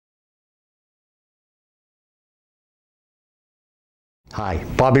Hi,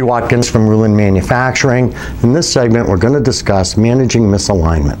 Bobby Watkins from Ruland Manufacturing. In this segment, we're going to discuss managing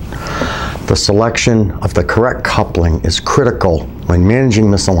misalignment. The selection of the correct coupling is critical when managing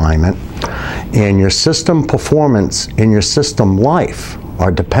misalignment, and your system performance and your system life are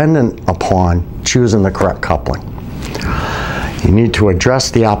dependent upon choosing the correct coupling. You need to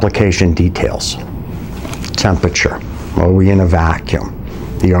address the application details. Temperature, are we in a vacuum?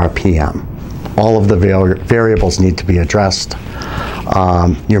 The RPM. All of the variables need to be addressed.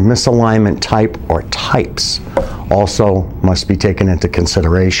 Your misalignment type or types also must be taken into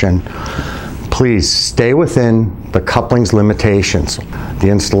consideration. Please stay within the coupling's limitations. The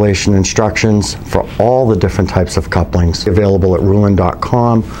installation instructions for all the different types of couplings available at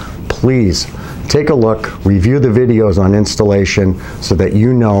Ruland.com. Please take a look, review the videos on installation so that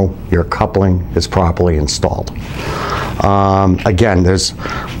you know your coupling is properly installed. Again, there's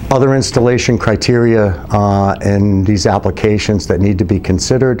other installation criteria in these applications that need to be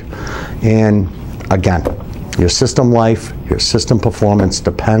considered. And again, your system life, your system performance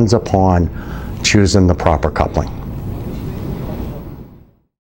depends upon choosing the proper coupling.